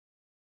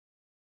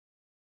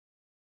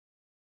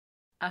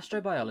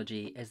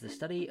Astrobiology is the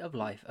study of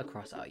life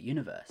across our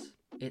universe.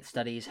 It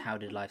studies how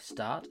did life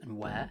start and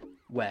where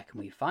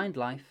can we find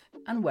life,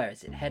 and where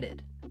is it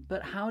headed.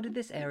 But how did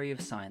this area of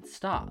science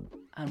start,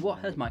 and what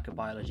has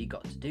microbiology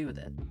got to do with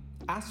it?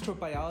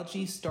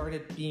 Astrobiology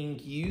started being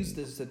used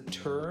as a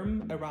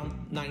term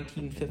around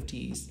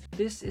 1950s.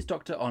 This is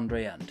Dr.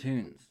 André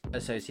Antunes,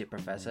 Associate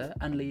Professor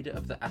and leader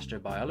of the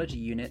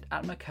Astrobiology Unit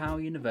at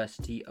Macau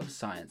University of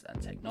Science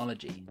and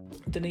Technology.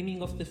 The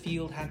naming of the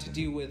field had to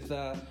do with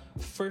the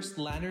first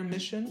lander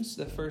missions,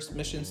 the first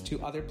missions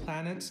to other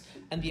planets,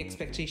 and the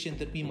expectation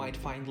that we might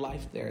find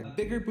life there.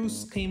 Bigger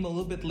boosts came a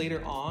little bit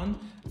later on,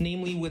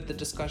 namely with the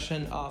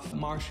discussion of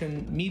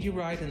Martian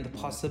meteorite and the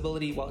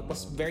possibility, well, it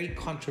was very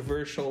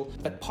controversial,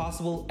 but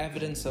possible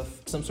evidence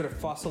of some sort of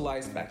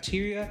fossilized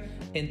bacteria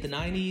in the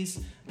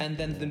 90s, and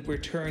then the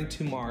return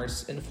to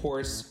Mars in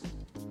force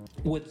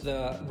with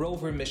the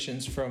rover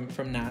missions from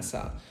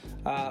NASA.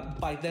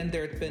 By then,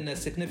 there had been a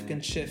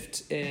significant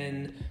shift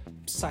in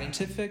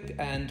scientific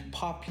and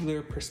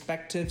popular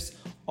perspectives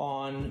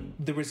on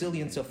the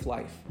resilience of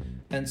life.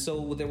 And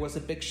so there was a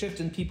big shift,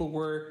 and people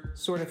were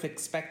sort of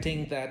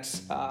expecting that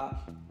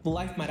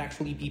life might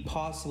actually be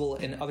possible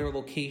in other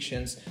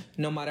locations,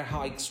 no matter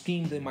how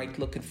extreme they might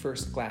look at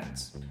first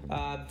glance.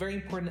 A very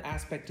important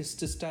aspect is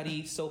to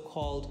study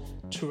so-called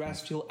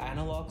terrestrial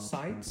analog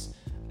sites.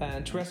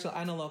 And terrestrial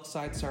analog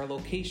sites are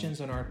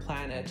locations on our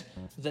planet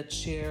that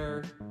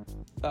share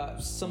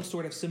some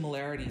sort of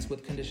similarities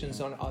with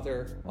conditions on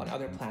other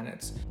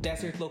planets.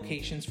 Desert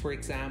locations, for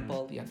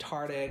example, the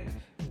Antarctic,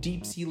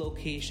 deep sea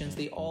locations,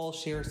 they all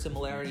share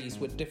similarities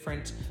with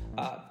different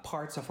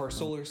parts of our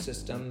solar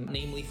system,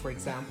 namely, for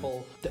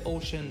example, the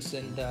oceans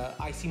and the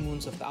icy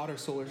moons of the outer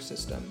solar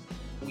system.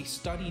 We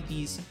study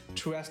these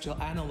terrestrial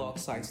analog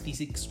sites,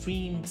 these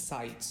extreme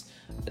sites,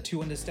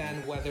 to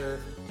understand whether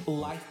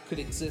life could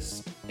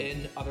exist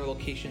in other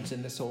locations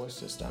in the solar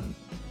system.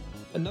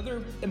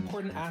 Another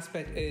important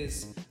aspect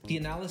is the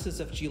analysis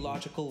of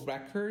geological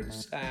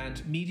records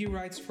and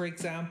meteorites, for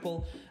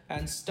example,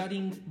 and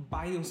studying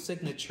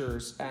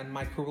biosignatures and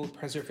microbial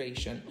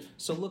preservation.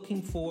 So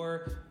looking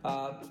for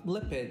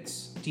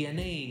lipids,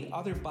 DNA,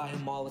 other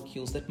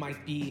biomolecules that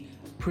might be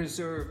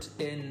preserved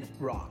in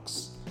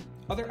rocks.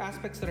 Other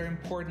aspects that are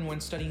important when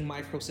studying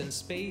microbes in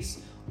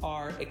space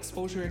are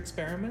exposure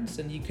experiments,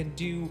 and you can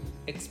do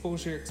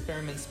exposure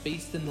experiments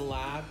based in the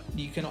lab.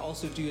 You can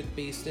also do it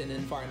based in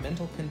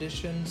environmental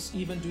conditions,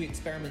 even do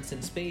experiments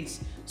in space,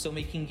 so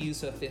making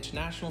use of the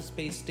International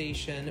Space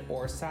Station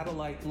or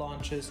satellite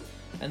launches.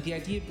 And the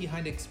idea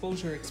behind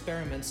exposure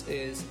experiments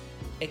is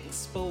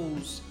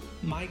expose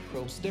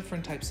microbes,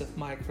 different types of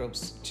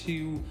microbes,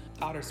 to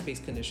outer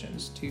space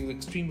conditions, to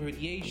extreme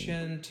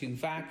radiation, to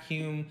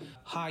vacuum,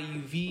 high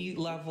UV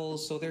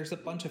levels. So there's a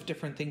bunch of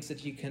different things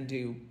that you can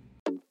do.